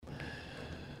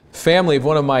family of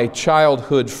one of my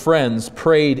childhood friends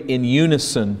prayed in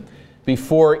unison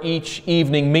before each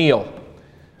evening meal.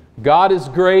 God is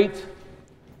great,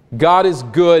 God is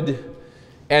good,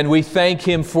 and we thank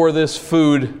Him for this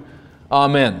food.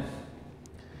 Amen.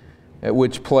 At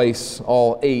which place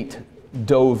all 8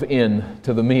 dove in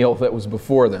to the meal that was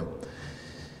before them.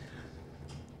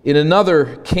 In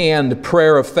another canned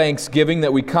prayer of thanksgiving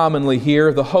that we commonly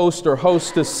hear, the host or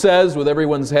hostess says, with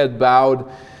everyone's head bowed,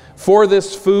 "For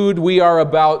this food we are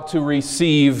about to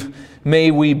receive,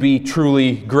 may we be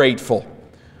truly grateful."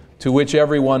 To which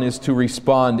everyone is to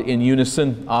respond in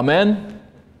unison, "Amen,"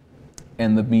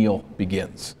 and the meal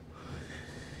begins.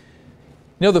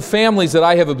 You know, the families that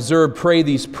I have observed pray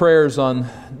these prayers on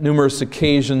numerous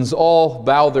occasions all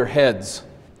bow their heads.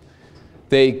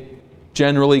 They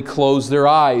generally close their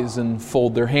eyes and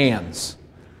fold their hands.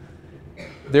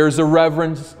 There's a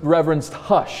reverenced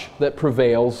hush that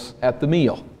prevails at the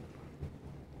meal.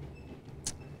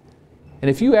 And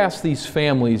if you ask these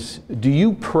families, do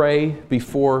you pray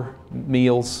before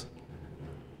meals?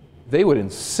 They would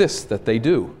insist that they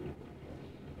do.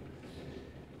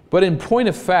 But in point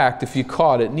of fact, if you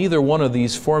caught it, neither one of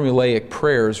these formulaic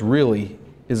prayers really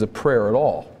is a prayer at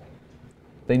all.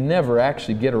 They never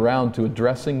actually get around to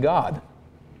addressing God.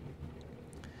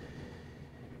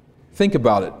 Think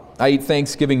about it. I ate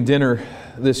Thanksgiving dinner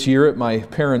this year at my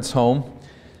parents' home.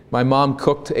 My mom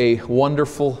cooked a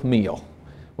wonderful meal.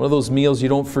 One of those meals you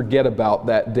don't forget about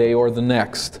that day or the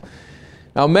next.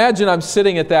 Now imagine I'm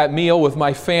sitting at that meal with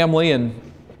my family, and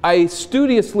I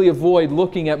studiously avoid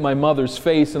looking at my mother's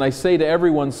face, and I say to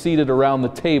everyone seated around the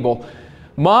table,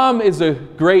 "Mom is a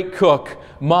great cook.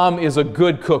 Mom is a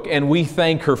good cook, and we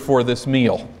thank her for this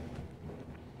meal."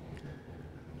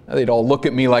 Now, they'd all look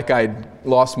at me like I'd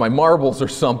lost my marbles or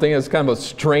something. It's kind of a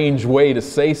strange way to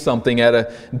say something at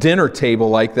a dinner table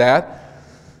like that.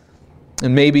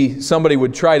 And maybe somebody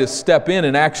would try to step in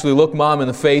and actually look Mom in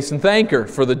the face and thank her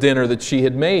for the dinner that she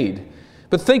had made.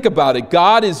 But think about it.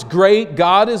 God is great,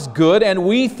 God is good, and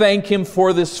we thank Him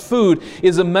for this food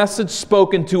is a message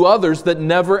spoken to others that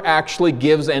never actually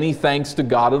gives any thanks to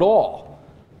God at all.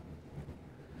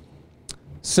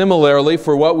 Similarly,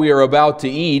 for what we are about to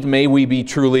eat, may we be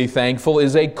truly thankful,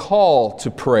 is a call to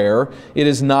prayer. It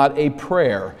is not a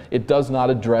prayer. It does not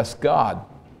address God.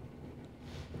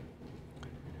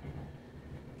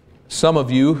 Some of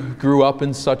you grew up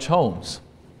in such homes,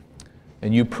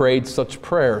 and you prayed such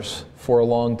prayers for a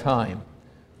long time,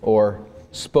 or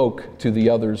spoke to the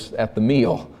others at the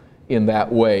meal in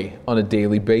that way on a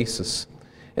daily basis.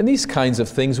 And these kinds of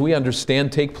things, we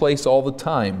understand, take place all the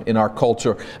time in our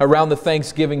culture. Around the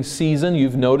Thanksgiving season,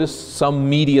 you've noticed some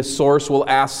media source will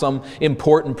ask some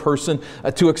important person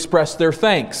to express their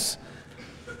thanks.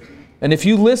 And if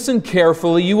you listen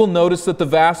carefully, you will notice that the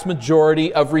vast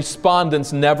majority of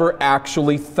respondents never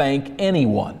actually thank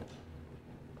anyone.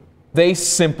 They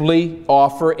simply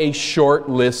offer a short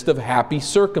list of happy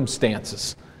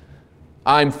circumstances.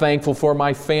 I'm thankful for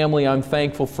my family, I'm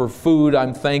thankful for food,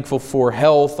 I'm thankful for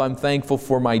health, I'm thankful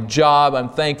for my job, I'm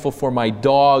thankful for my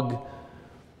dog.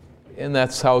 And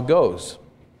that's how it goes.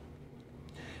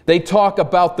 They talk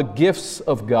about the gifts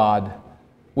of God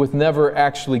with never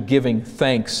actually giving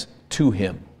thanks to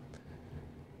Him.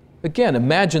 Again,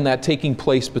 imagine that taking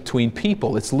place between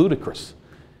people. It's ludicrous.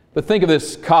 But think of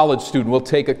this college student. We'll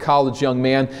take a college young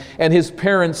man, and his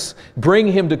parents bring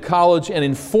him to college and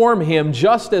inform him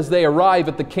just as they arrive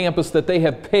at the campus that they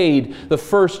have paid the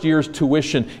first year's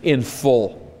tuition in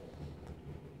full.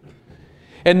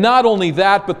 And not only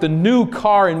that, but the new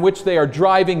car in which they are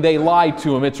driving, they lie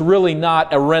to him. It's really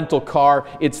not a rental car.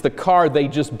 It's the car they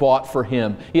just bought for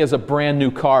him. He has a brand new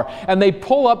car. And they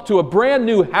pull up to a brand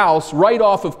new house right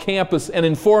off of campus and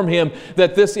inform him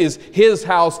that this is his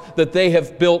house that they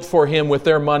have built for him with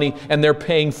their money, and they're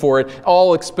paying for it.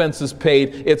 All expenses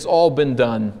paid. It's all been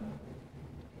done.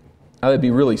 Now, that'd be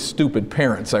really stupid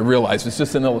parents, I realize. It's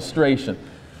just an illustration.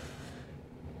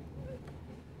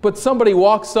 But somebody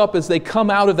walks up as they come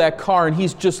out of that car, and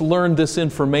he's just learned this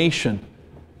information.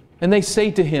 And they say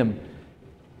to him,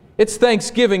 "It's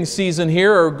Thanksgiving season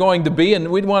here, or going to be, and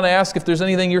we'd want to ask if there's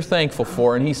anything you're thankful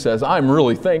for." And he says, "I'm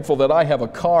really thankful that I have a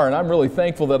car, and I'm really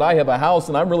thankful that I have a house,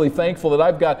 and I'm really thankful that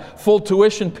I've got full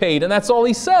tuition paid." And that's all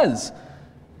he says. I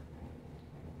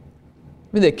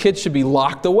mean, the kid should be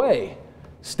locked away,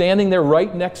 standing there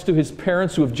right next to his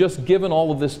parents who have just given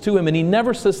all of this to him, and he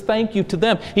never says thank you to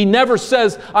them. He never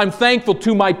says, "I'm thankful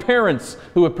to my parents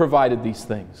who have provided these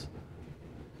things."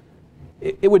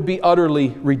 It would be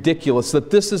utterly ridiculous that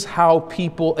this is how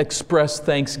people express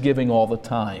thanksgiving all the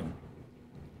time.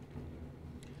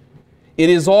 It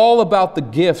is all about the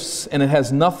gifts, and it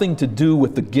has nothing to do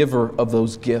with the giver of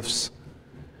those gifts.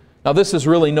 Now, this is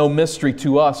really no mystery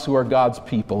to us who are God's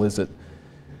people, is it?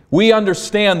 We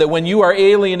understand that when you are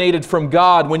alienated from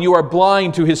God, when you are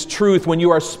blind to His truth, when you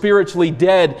are spiritually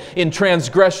dead in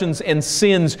transgressions and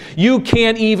sins, you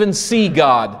can't even see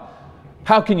God.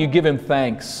 How can you give Him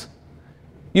thanks?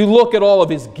 You look at all of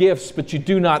His gifts, but you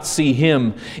do not see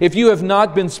Him. If you have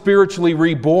not been spiritually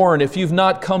reborn, if you've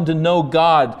not come to know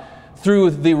God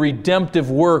through the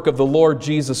redemptive work of the Lord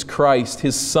Jesus Christ,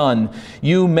 His Son,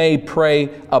 you may pray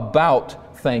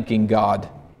about thanking God.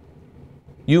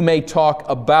 You may talk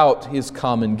about His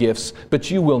common gifts,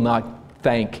 but you will not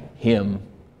thank Him.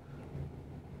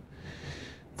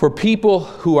 For people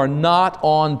who are not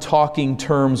on talking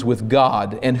terms with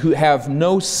God and who have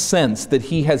no sense that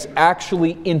He has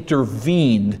actually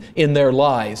intervened in their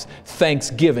lives,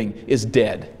 thanksgiving is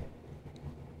dead.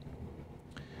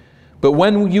 But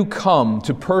when you come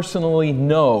to personally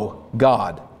know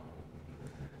God,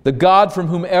 the God from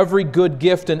whom every good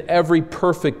gift and every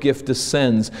perfect gift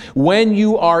descends, when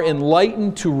you are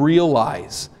enlightened to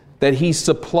realize that He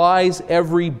supplies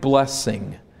every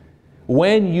blessing,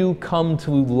 when you come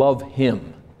to love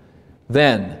Him,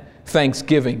 then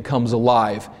thanksgiving comes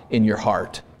alive in your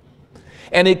heart.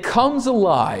 And it comes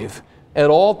alive at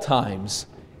all times,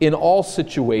 in all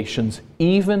situations,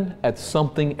 even at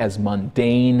something as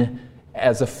mundane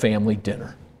as a family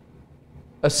dinner.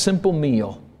 A simple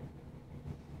meal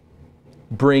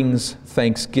brings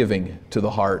thanksgiving to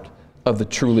the heart of the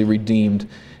truly redeemed.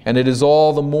 And it is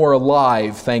all the more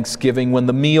alive, thanksgiving, when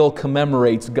the meal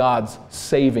commemorates God's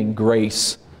saving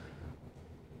grace.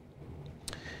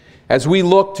 As we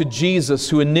look to Jesus,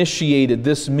 who initiated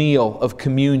this meal of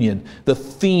communion, the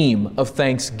theme of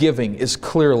thanksgiving is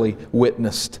clearly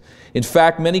witnessed. In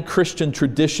fact, many Christian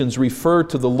traditions refer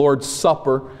to the Lord's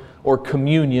Supper or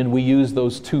communion. We use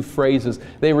those two phrases.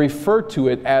 They refer to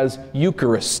it as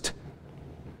Eucharist,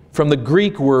 from the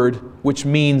Greek word which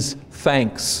means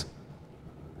thanks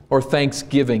or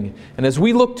thanksgiving. And as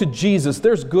we look to Jesus,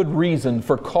 there's good reason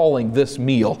for calling this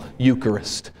meal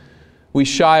Eucharist. We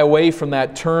shy away from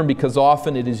that term because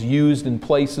often it is used in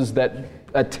places that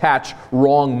attach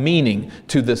wrong meaning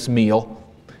to this meal.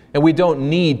 And we don't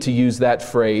need to use that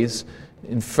phrase.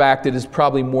 In fact, it is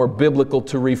probably more biblical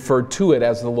to refer to it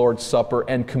as the Lord's Supper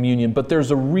and communion. But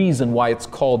there's a reason why it's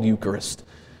called Eucharist.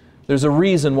 There's a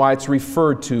reason why it's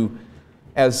referred to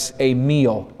as a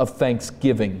meal of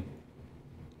thanksgiving.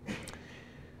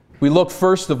 We look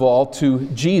first of all to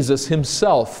Jesus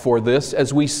Himself for this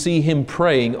as we see Him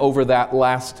praying over that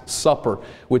Last Supper,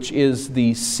 which is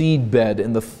the seedbed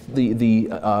and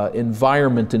the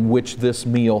environment in which this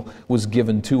meal was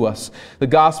given to us. The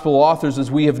Gospel authors, as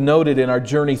we have noted in our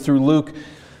journey through Luke,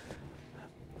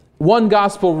 one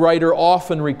Gospel writer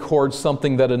often records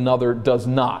something that another does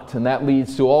not, and that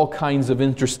leads to all kinds of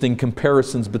interesting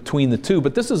comparisons between the two.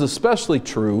 But this is especially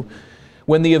true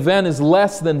when the event is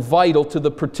less than vital to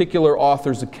the particular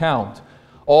author's account.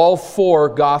 All four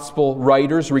Gospel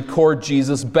writers record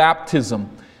Jesus' baptism.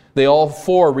 They all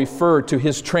four refer to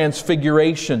His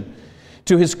transfiguration,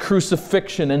 to His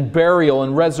crucifixion and burial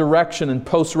and resurrection and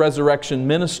post-resurrection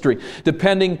ministry.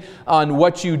 Depending on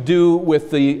what you do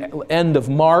with the end of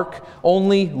Mark,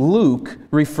 only Luke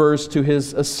refers to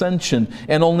His ascension,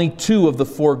 and only two of the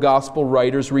four Gospel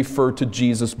writers refer to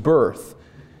Jesus' birth.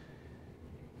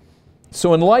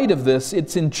 So in light of this,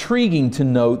 it's intriguing to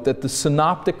note that the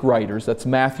synoptic writers, that's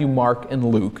Matthew, Mark, and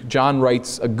Luke, John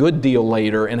writes a good deal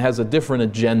later and has a different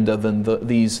agenda than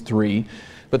these three,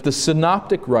 but the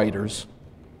synoptic writers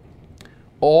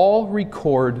all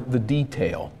record the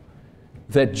detail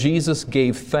that Jesus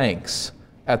gave thanks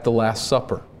at the Last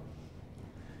Supper.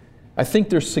 I think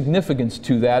there's significance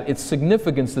to that. It's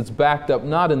significance that's backed up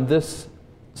not in this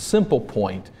simple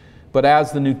point, but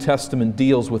as the New Testament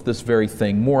deals with this very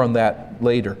thing. More on that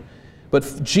later.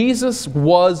 But Jesus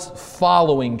was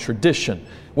following tradition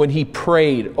when He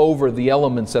prayed over the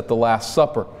elements at the Last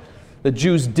Supper. The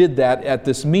Jews did that at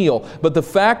this meal. But the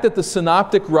fact that the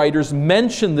synoptic writers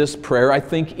mention this prayer, I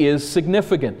think, is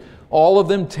significant. All of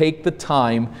them take the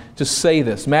time to say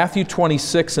this. Matthew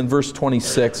 26 and verse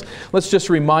 26. Let's just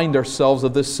remind ourselves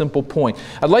of this simple point.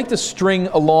 I'd like to string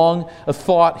along a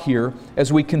thought here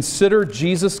as we consider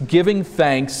Jesus giving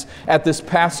thanks at this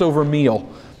Passover meal.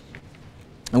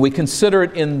 And we consider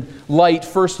it in light,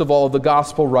 first of all, of the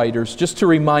Gospel writers, just to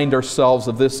remind ourselves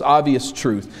of this obvious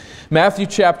truth. Matthew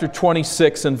chapter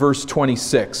 26 and verse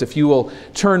 26. If you will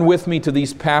turn with me to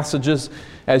these passages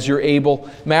as you're able.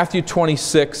 Matthew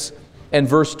 26 and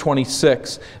verse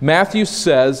 26. Matthew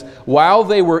says, while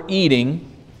they were eating,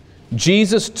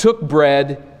 Jesus took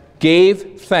bread,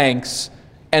 gave thanks,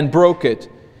 and broke it,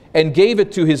 and gave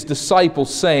it to his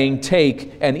disciples, saying,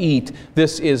 "Take and eat,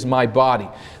 this is my body."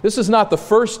 This is not the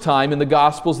first time in the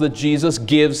Gospels that Jesus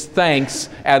gives thanks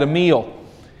at a meal.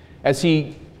 As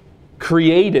he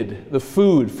created the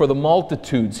food for the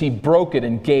multitudes, he broke it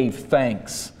and gave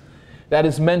thanks. That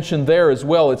is mentioned there as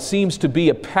well. It seems to be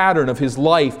a pattern of his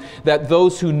life that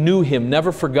those who knew him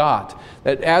never forgot.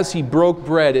 That as he broke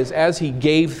bread, as he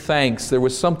gave thanks, there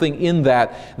was something in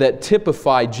that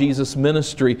typified Jesus'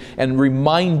 ministry and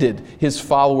reminded his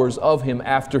followers of him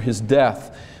after his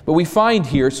death. But we find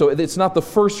here, so it's not the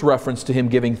first reference to him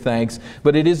giving thanks,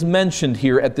 but it is mentioned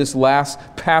here at this last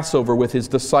Passover with his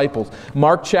disciples.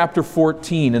 Mark chapter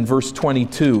 14 and verse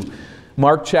 22.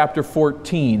 Mark chapter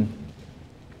 14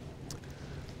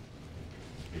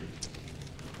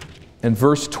 and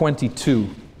verse 22.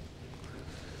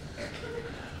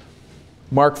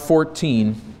 Mark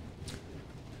 14,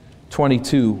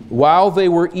 22. While they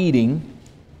were eating,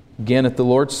 again at the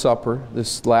Lord's Supper,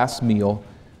 this last meal,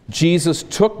 Jesus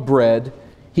took bread,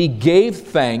 he gave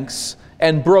thanks,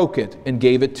 and broke it, and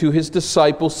gave it to his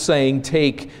disciples, saying,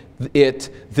 "Take it,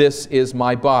 this is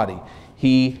my body."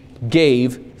 He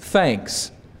gave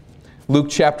thanks. Luke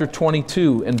chapter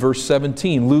 22 and verse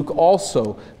 17. Luke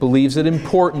also believes it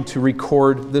important to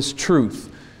record this truth.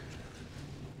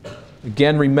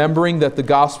 Again, remembering that the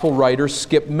gospel writers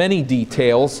skip many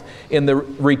details in the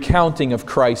recounting of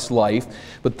Christ's life,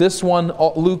 but this one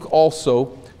Luke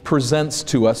also presents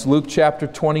to us. Luke chapter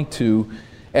 22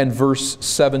 and verse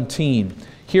 17.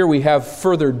 Here we have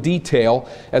further detail.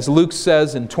 As Luke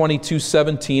says in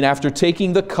 22:17, after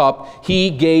taking the cup, he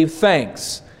gave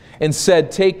thanks and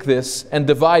said, "Take this and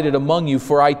divide it among you,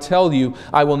 for I tell you,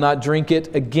 I will not drink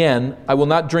again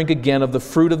of the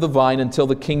fruit of the vine until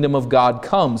the kingdom of God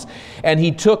comes." And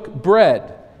he took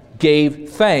bread, gave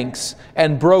thanks,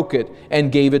 and broke it,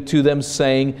 and gave it to them,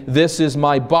 saying, "This is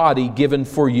my body given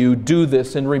for you. Do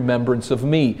this in remembrance of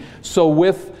me." So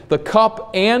with the cup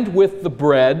and with the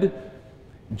bread,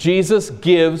 Jesus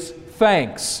gives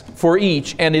thanks for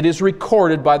each, and it is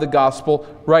recorded by the gospel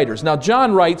writers. Now,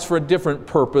 John writes for a different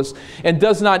purpose and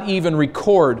does not even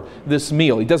record this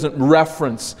meal. He doesn't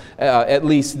reference at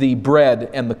least the bread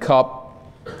and the cup,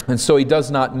 and so he does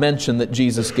not mention that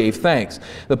Jesus gave thanks.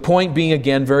 The point being,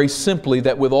 again, very simply,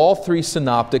 that with all three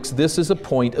synoptics, this is a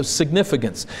point of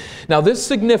significance. Now, this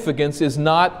significance is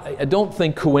not, I don't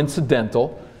think,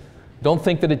 coincidental. Don't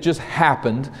think that it just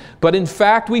happened. But in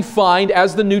fact, we find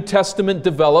as the New Testament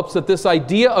develops that this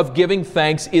idea of giving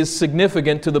thanks is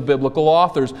significant to the biblical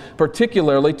authors,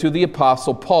 particularly to the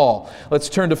Apostle Paul. Let's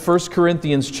turn to 1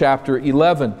 Corinthians chapter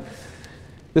 11.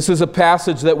 This is a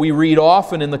passage that we read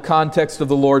often in the context of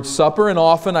the Lord's Supper, and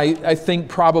often I think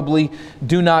probably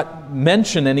do not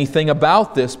mention anything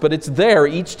about this, but it's there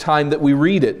each time that we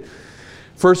read it.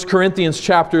 1 Corinthians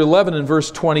chapter 11 and verse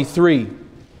 23.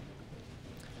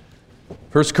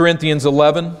 1 Corinthians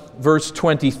 11, verse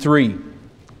 23.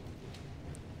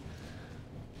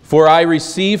 "For I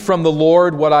received from the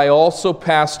Lord what I also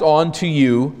passed on to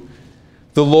you.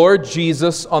 The Lord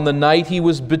Jesus, on the night he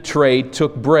was betrayed,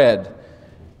 took bread."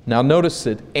 Now notice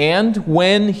it. "And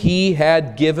when he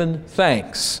had given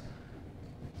thanks,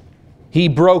 he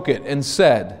broke it and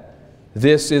said,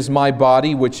 'This is my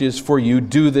body, which is for you.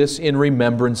 Do this in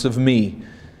remembrance of me.'"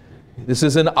 This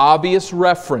is an obvious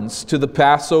reference to the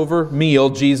Passover meal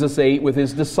Jesus ate with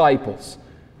his disciples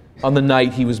on the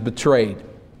night he was betrayed.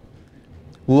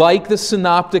 Like the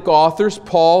synoptic authors,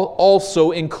 Paul also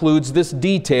includes this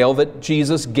detail that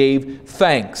Jesus gave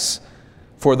thanks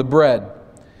for the bread.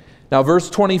 Now, verse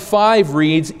 25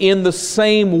 reads, "In the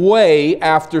same way,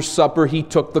 after supper, he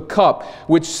took the cup,"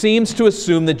 which seems to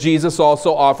assume that Jesus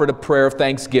also offered a prayer of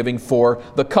thanksgiving for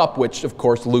the cup, which, of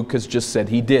course, Luke has just said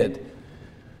he did.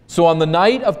 So on the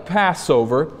night of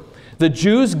Passover, the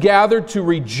Jews gathered to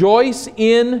rejoice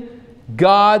in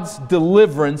God's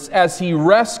deliverance as he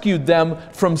rescued them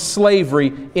from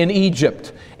slavery in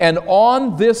Egypt. And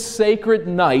on this sacred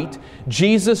night,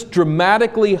 Jesus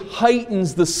dramatically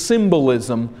heightens the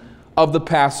symbolism of the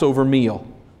Passover meal.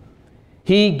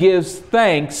 He gives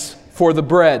thanks for the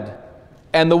bread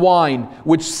and the wine,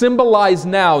 which symbolize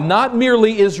now not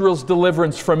merely Israel's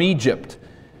deliverance from Egypt,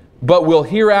 but will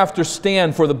hereafter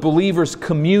stand for the believer's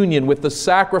communion with the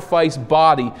sacrificed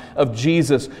body of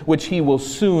Jesus, which he will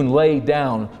soon lay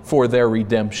down for their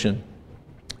redemption.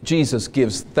 Jesus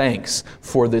gives thanks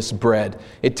for this bread.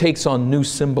 It takes on new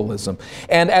symbolism.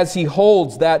 And as he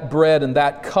holds that bread and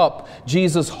that cup,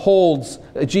 Jesus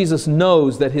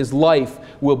knows that his life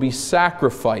will be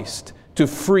sacrificed to to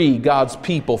free God's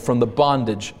people from the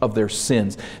bondage of their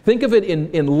sins. Think of it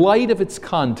in light of its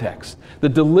context, the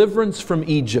deliverance from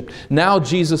Egypt. Now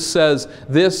Jesus says,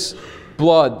 this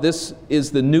blood, this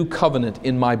is the new covenant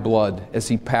in my blood, as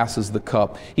he passes the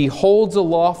cup. He holds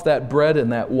aloft that bread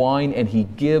and that wine, and he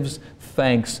gives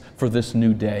thanks for this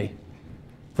new day,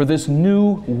 for this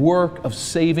new work of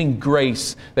saving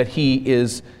grace that he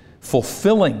is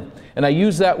fulfilling. And I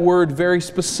use that word very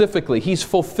specifically. He's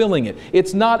fulfilling it.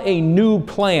 It's not a new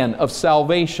plan of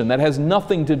salvation that has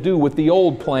nothing to do with the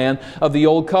old plan of the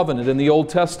Old Covenant in the Old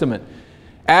Testament.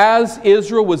 As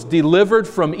Israel was delivered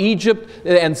from Egypt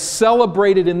and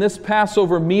celebrated in this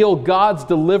Passover meal God's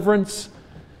deliverance,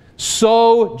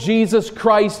 so Jesus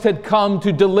Christ had come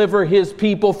to deliver his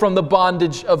people from the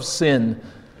bondage of sin.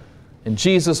 And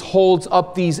Jesus holds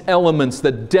up these elements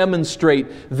that demonstrate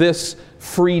this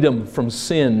freedom from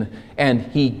sin, and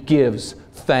he gives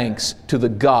thanks to the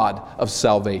God of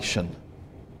salvation.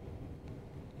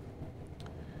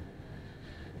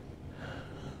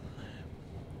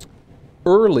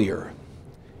 Earlier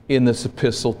in this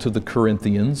epistle to the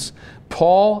Corinthians,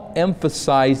 Paul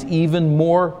emphasized even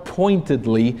more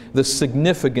pointedly the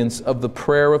significance of the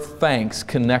prayer of thanks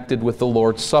connected with the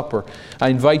Lord's Supper. I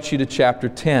invite you to chapter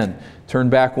 10. Turn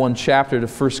back one chapter to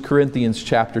 1 Corinthians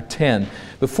chapter 10.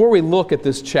 Before we look at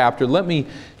this chapter, let me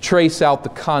trace out the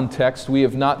context. We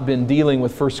have not been dealing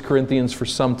with 1 Corinthians for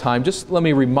some time. Just let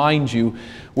me remind you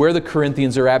where the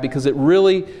Corinthians are at, because it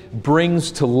really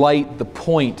brings to light the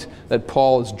point that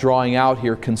Paul is drawing out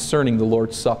here concerning the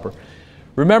Lord's Supper.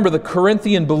 Remember, the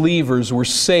Corinthian believers were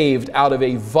saved out of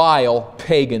a vile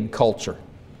pagan culture.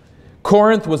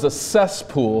 Corinth was a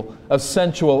cesspool of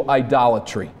sensual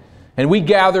idolatry. And we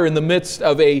gather in the midst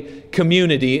of a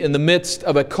community, in the midst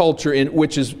of a culture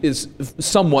which is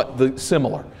somewhat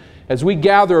similar. As we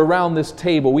gather around this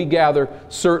table, we gather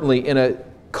certainly in a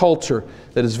culture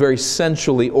that is very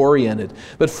sensually oriented.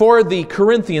 But for the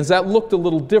Corinthians, that looked a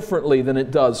little differently than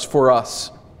it does for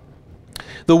us.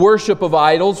 The worship of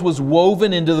idols was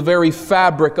woven into the very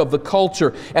fabric of the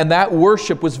culture, and that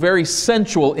worship was very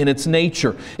sensual in its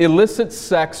nature. Illicit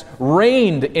sex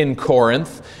reigned in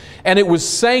Corinth, and it was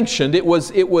sanctioned, it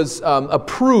was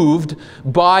approved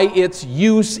by its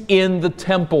use in the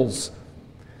temples.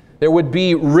 There would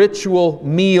be ritual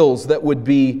meals that would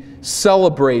be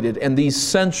celebrated, and these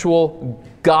sensual,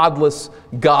 godless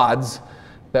gods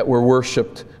that were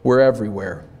worshipped were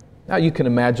everywhere. Now you can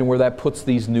imagine where that puts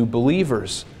these new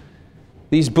believers.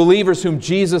 These believers whom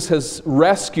Jesus has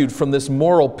rescued from this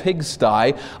moral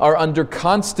pigsty are under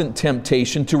constant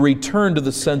temptation to return to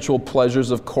the sensual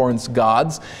pleasures of Corinth's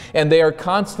gods, and they are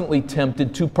constantly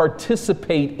tempted to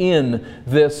participate in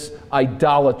this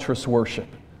idolatrous worship.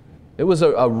 It was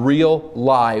a real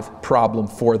live problem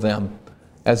for them,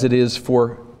 as it is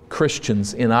for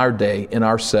Christians in our day, in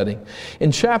our setting.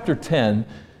 In chapter 10,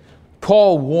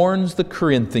 Paul warns the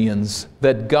Corinthians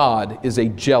that God is a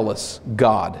jealous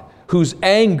God, whose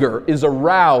anger is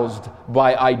aroused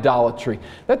by idolatry.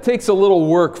 That takes a little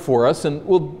work for us, and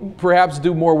we'll perhaps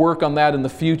do more work on that in the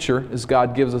future as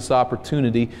God gives us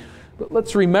opportunity. But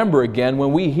let's remember again,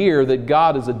 when we hear that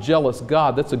God is a jealous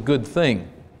God, that's a good thing.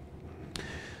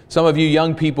 Some of you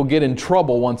young people get in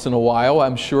trouble once in a while,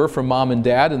 I'm sure, from mom and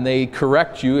dad, and they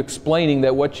correct you, explaining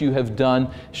that what you have done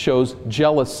shows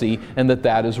jealousy and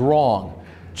that is wrong.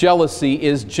 Jealousy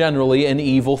is generally an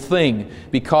evil thing,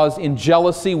 because in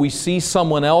jealousy we see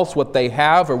someone else, what they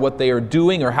have or what they are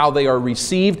doing or how they are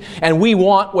received, and we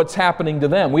want what's happening to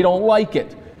them. We don't like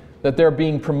it, that they're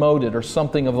being promoted or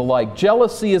something of the like.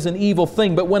 Jealousy is an evil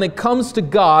thing, but when it comes to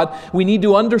God, we need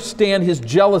to understand His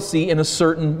jealousy in a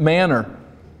certain manner.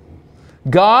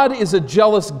 God is a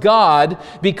jealous God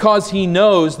because He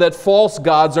knows that false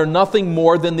gods are nothing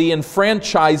more than the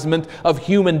enfranchisement of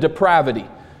human depravity.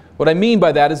 What I mean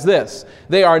by that is this: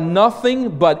 they are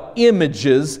nothing but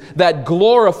images that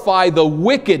glorify the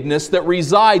wickedness that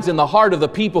resides in the heart of the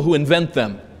people who invent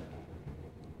them.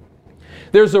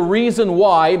 There's a reason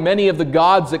why many of the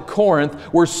gods at Corinth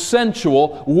were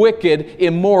sensual, wicked,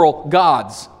 immoral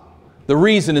gods. The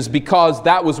reason is because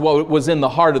that was what was in the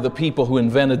heart of the people who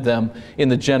invented them in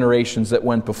the generations that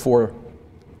went before.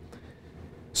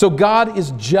 So God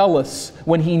is jealous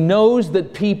when He knows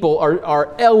that people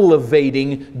are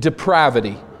elevating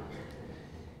depravity.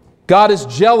 God is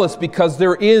jealous because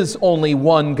there is only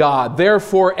one God.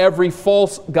 Therefore, every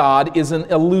false god is an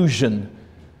illusion.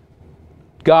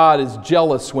 God is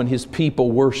jealous when His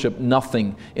people worship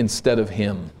nothing instead of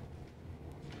Him.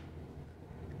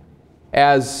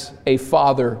 As a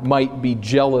father might be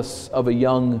jealous of a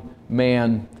young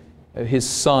man, his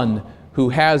son, who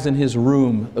has in his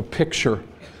room a picture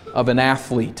of an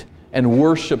athlete, and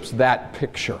worships that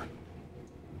picture,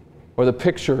 or the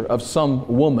picture of some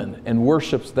woman and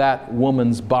worships that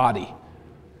woman's body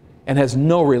and has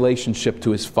no relationship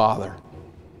to his Father,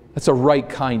 that's a right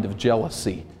kind of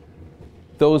jealousy.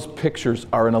 Those pictures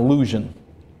are an illusion.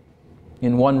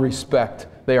 In one respect,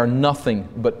 they are nothing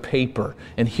but paper.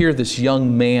 And here this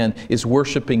young man is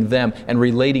worshiping them and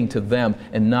relating to them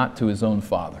and not to his own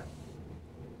Father.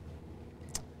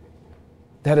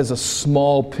 That is a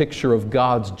small picture of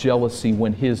God's jealousy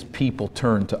when His people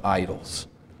turn to idols.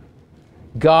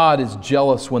 God is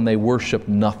jealous when they worship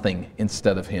nothing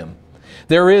instead of Him.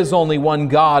 There is only one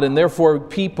God, and therefore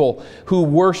people who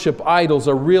worship idols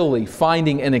are really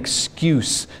finding an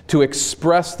excuse to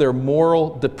express their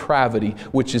moral depravity,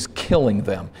 which is killing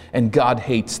them, and God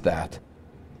hates that.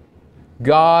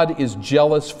 God is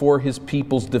jealous for His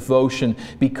people's devotion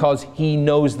because He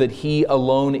knows that He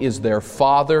alone is their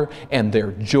Father and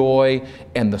their joy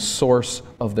and the source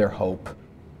of their hope.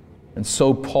 And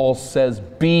so Paul says,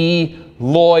 be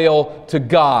loyal to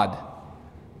God.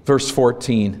 Verse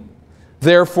 14.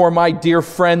 Therefore, my dear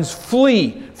friends,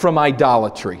 flee from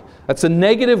idolatry. That's a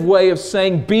negative way of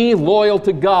saying be loyal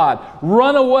to God.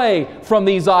 Run away from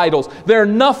these idols. They're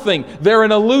nothing. They're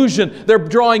an illusion. They're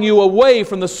drawing you away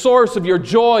from the source of your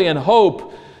joy and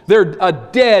hope. They're a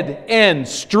dead-end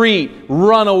street.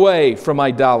 Run away from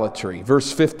idolatry.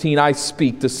 Verse 15, I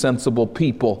speak to sensible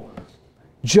people.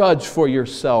 Judge for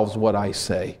yourselves what I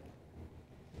say.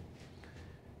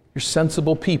 You're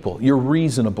sensible people. You're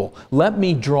reasonable. Let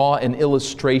me draw an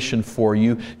illustration for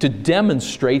you to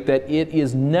demonstrate that it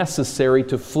is necessary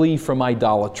to flee from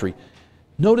idolatry.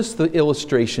 Notice the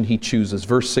illustration he chooses.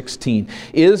 Verse 16.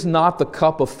 Is not the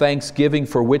cup of thanksgiving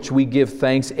for which we give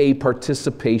thanks a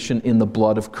participation in the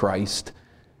blood of Christ?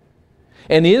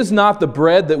 And is not the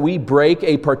bread that we break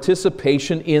a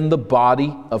participation in the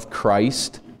body of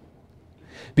Christ?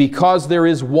 Because there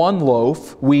is one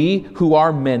loaf, we who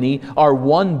are many are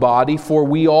one body, for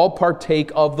we all partake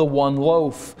of the one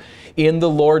loaf. In the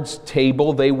Lord's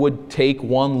table they would take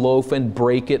one loaf and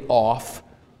break it off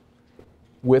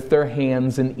with their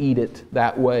hands and eat it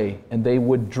that way. And they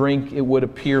would drink, it would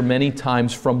appear many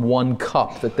times, from one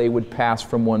cup that they would pass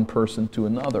from one person to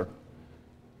another.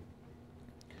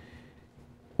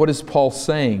 What is Paul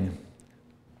saying?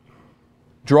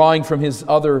 Drawing from his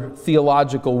other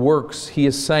theological works, he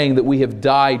is saying that we have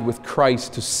died with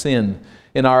Christ to sin,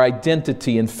 and our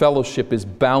identity and fellowship is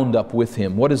bound up with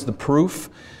Him. What is the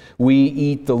proof? We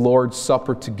eat the Lord's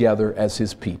Supper together as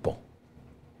His people.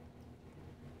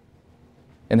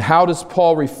 And how does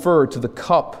Paul refer to the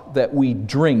cup that we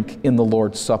drink in the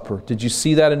Lord's Supper? Did you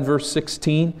see that in verse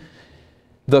 16?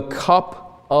 The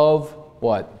cup of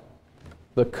what?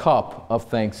 The cup of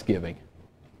thanksgiving.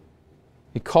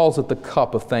 He calls it the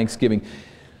cup of thanksgiving.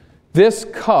 This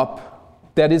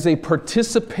cup that is a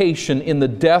participation in the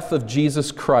death of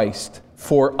Jesus Christ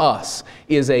for us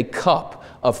is a cup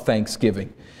of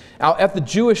thanksgiving. Now, at the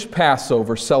Jewish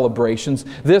Passover celebrations,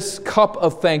 this cup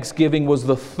of thanksgiving was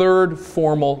the third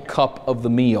formal cup of the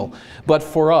meal. But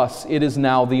for us, it is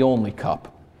now the only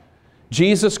cup.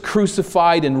 Jesus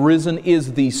crucified and risen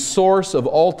is the source of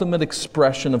ultimate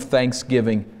expression of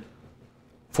thanksgiving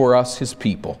for us, His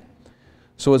people.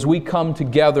 So as we come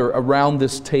together around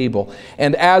this table,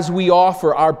 and as we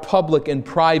offer our public and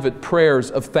private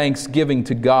prayers of thanksgiving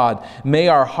to God, may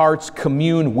our hearts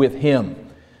commune with Him.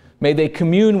 May they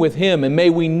commune with Him, and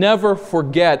may we never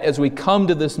forget as we come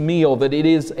to this meal that it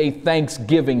is a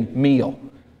thanksgiving meal.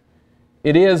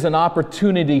 It is an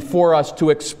opportunity for us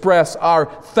to express our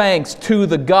thanks to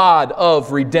the God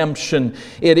of redemption.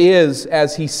 It is,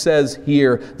 as he says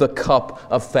here, the cup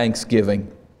of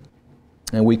thanksgiving.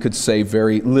 And we could say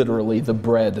very literally the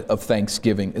bread of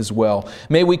thanksgiving as well.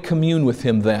 May we commune with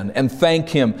Him then and thank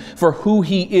Him for who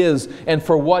He is and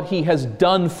for what He has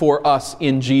done for us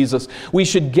in Jesus. We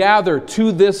should gather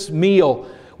to this meal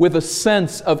with a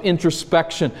sense of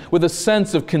introspection, with a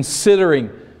sense of considering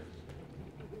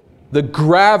the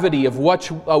gravity of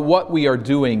what we are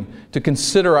doing, to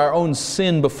consider our own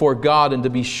sin before God and to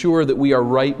be sure that we are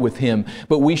right with Him.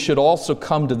 But we should also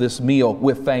come to this meal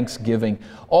with thanksgiving,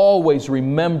 always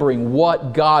remembering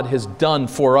what God has done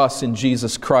for us in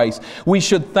Jesus Christ. We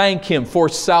should thank Him for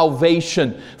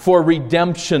salvation, for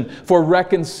redemption, for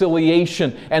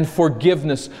reconciliation and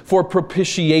forgiveness, for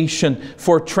propitiation,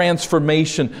 for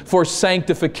transformation, for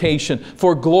sanctification,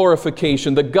 for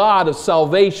glorification. The God of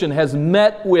salvation has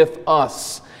met with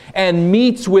us and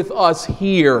meets with us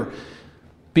here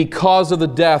because of the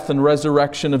death and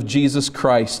resurrection of Jesus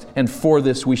Christ, and for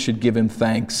this we should give Him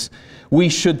thanks. We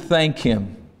should thank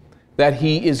Him that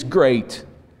He is great,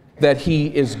 that He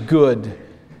is good,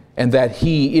 and that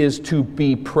He is to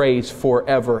be praised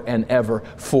forever and ever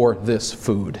for this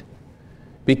food.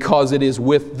 Because it is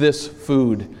with this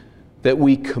food that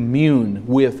we commune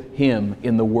with Him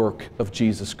in the work of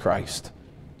Jesus Christ.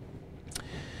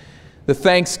 The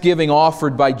thanksgiving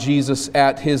offered by Jesus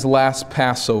at His last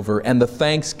Passover and the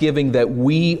thanksgiving that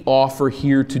we offer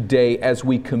here today as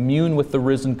we commune with the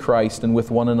risen Christ and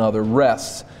with one another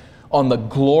rests on the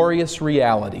glorious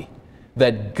reality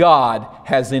that God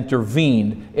has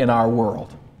intervened in our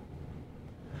world.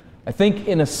 I think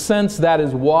in a sense that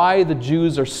is why the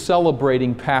Jews are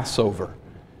celebrating Passover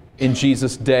in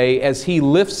Jesus' day as He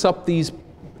lifts up these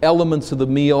elements of the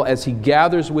meal, as He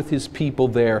gathers with His people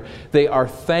there. They are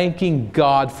thanking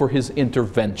God for His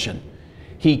intervention.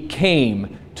 He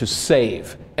came to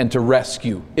save and to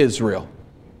rescue Israel.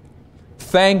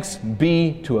 Thanks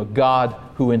be to a God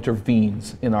who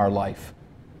intervenes in our life,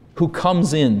 who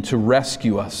comes in to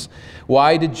rescue us.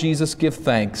 Why did Jesus give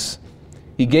thanks?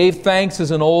 He gave thanks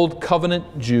as an old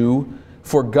covenant Jew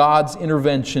for God's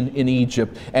intervention in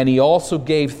Egypt, and He also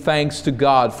gave thanks to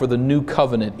God for the new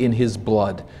covenant in His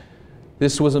blood.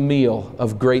 This was a meal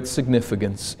of great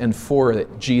significance, and for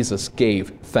it Jesus gave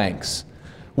thanks.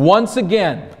 Once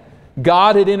again,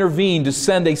 God had intervened to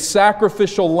send a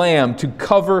sacrificial lamb to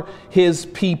cover His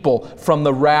people from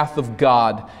the wrath of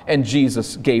God, and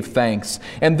Jesus gave thanks.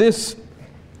 And this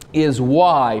is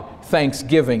why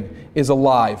thanksgiving is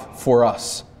alive for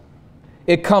us.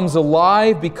 It comes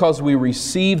alive because we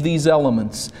receive these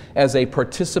elements as a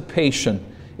participation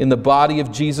in the body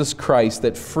of Jesus Christ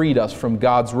that freed us from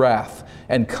God's wrath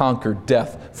and conquered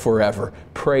death forever.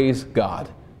 Praise God.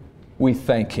 We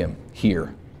thank Him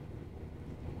here.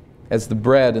 As the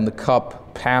bread and the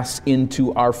cup pass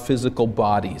into our physical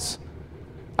bodies,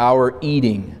 our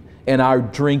eating and our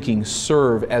drinking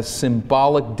serve as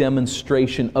symbolic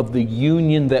demonstration of the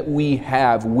union that we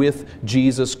have with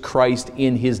Jesus Christ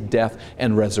in His death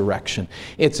and resurrection.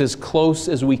 It's as close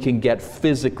as we can get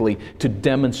physically to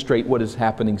demonstrate what is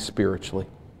happening spiritually.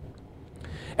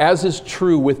 As is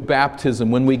true with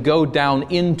baptism, when we go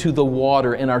down into the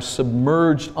water and are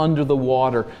submerged under the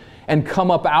water and come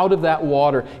up out of that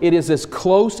water, it is as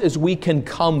close as we can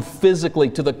come physically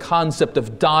to the concept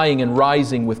of dying and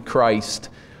rising with Christ.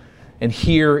 And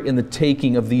here in the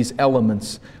taking of these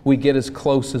elements, we get as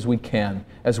close as we can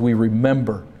as we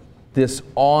remember this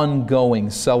ongoing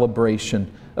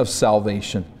celebration of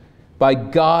salvation. By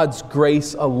God's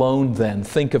grace alone then,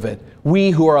 think of it, we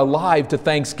who are alive to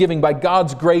thanksgiving, by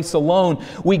God's grace alone,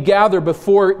 we gather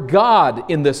before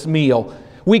God in this meal.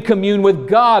 We commune with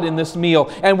God in this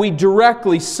meal, and we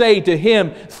directly say to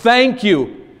Him, thank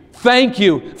you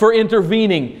for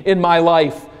intervening in my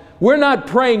life. We're not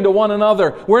praying to one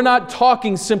another. We're not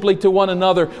talking simply to one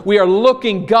another. We are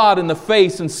looking God in the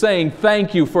face and saying,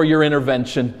 thank you for your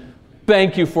intervention.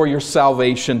 Thank you for your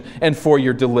salvation and for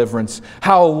your deliverance.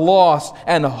 How lost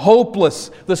and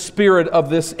hopeless the spirit of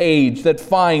this age that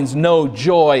finds no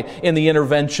joy in the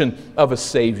intervention of a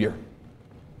Savior.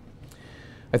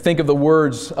 I think of the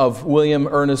words of William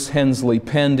Ernest Hensley,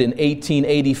 penned in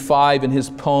 1885 in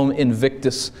his poem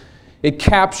Invictus. It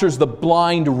captures the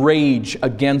blind rage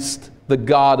against the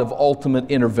God of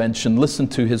ultimate intervention. Listen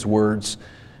to his words.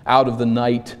 Out of the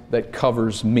night that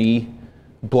covers me,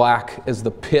 black as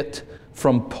the pit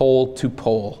from pole to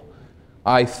pole,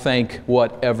 I thank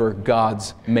whatever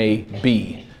gods may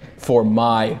be for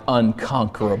my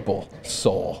unconquerable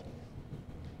soul.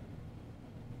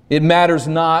 It matters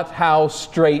not how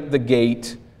straight the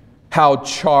gate, how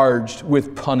charged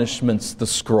with punishments the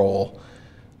scroll.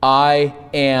 I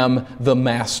am the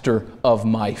master of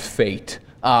my fate.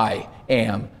 I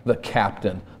am the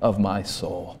captain of my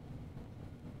soul.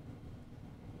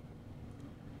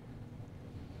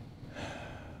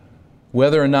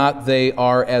 Whether or not they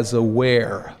are as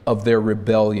aware of their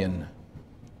rebellion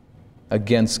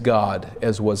against God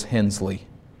as was Hensley,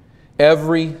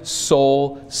 every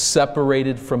soul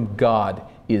separated from God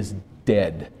is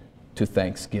dead to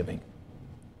thanksgiving.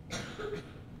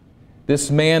 This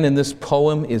man in this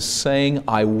poem is saying,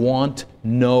 I want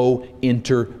no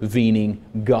intervening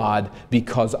God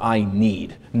because I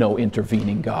need no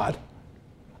intervening God.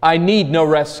 I need no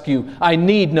rescue. I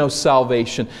need no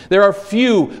salvation. There are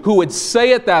few who would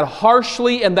say it that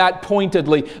harshly and that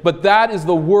pointedly, but that is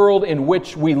the world in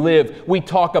which we live. We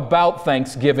talk about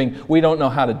thanksgiving. We don't know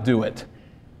how to do it.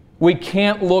 We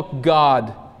can't look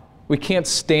God. We can't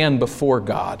stand before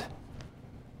God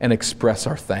and express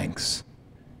our thanks.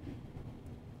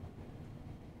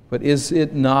 But is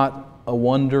it not a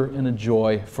wonder and a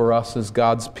joy for us as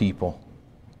God's people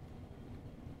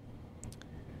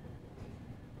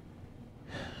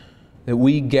that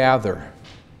we gather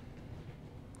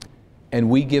And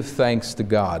we give thanks to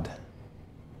God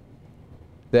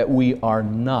that we are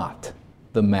not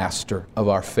the master of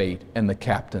our fate and the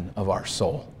captain of our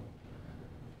soul.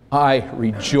 I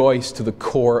rejoice to the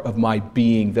core of my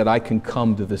being that I can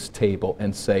come to this table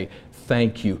and say,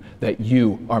 thank you that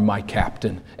you are my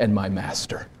captain and my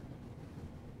master.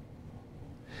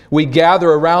 We gather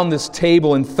around this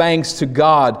table in thanks to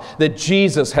God that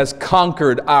Jesus has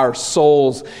conquered our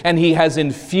souls and He has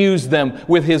infused them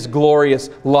with His glorious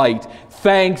light.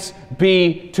 Thanks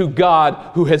be to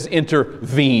God who has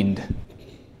intervened.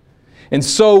 And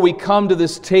so we come to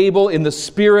this table in the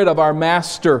spirit of our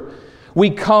Master. We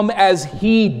come as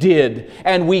He did,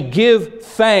 and we give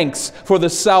thanks for the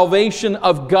salvation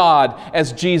of God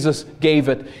as Jesus gave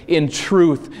it. In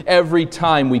truth, every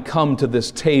time we come to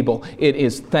this table, it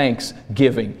is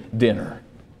Thanksgiving dinner.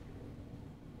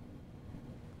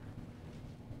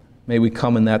 May we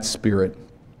come in that spirit.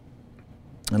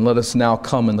 And let us now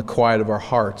come in the quiet of our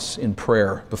hearts in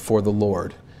prayer before the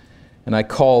Lord. And I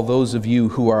call those of you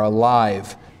who are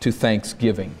alive to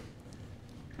thanksgiving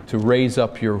to raise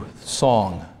up your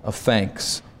song of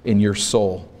thanks in your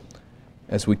soul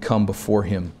as we come before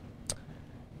Him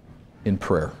in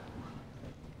prayer.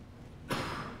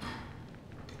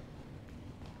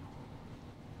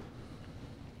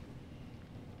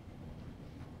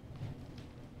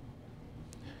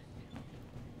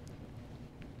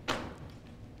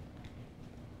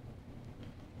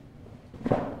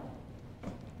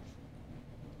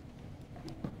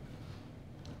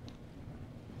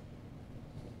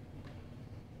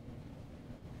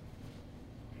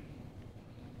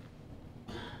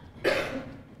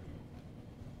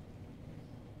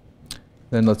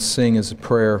 Then let's sing as a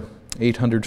prayer 800.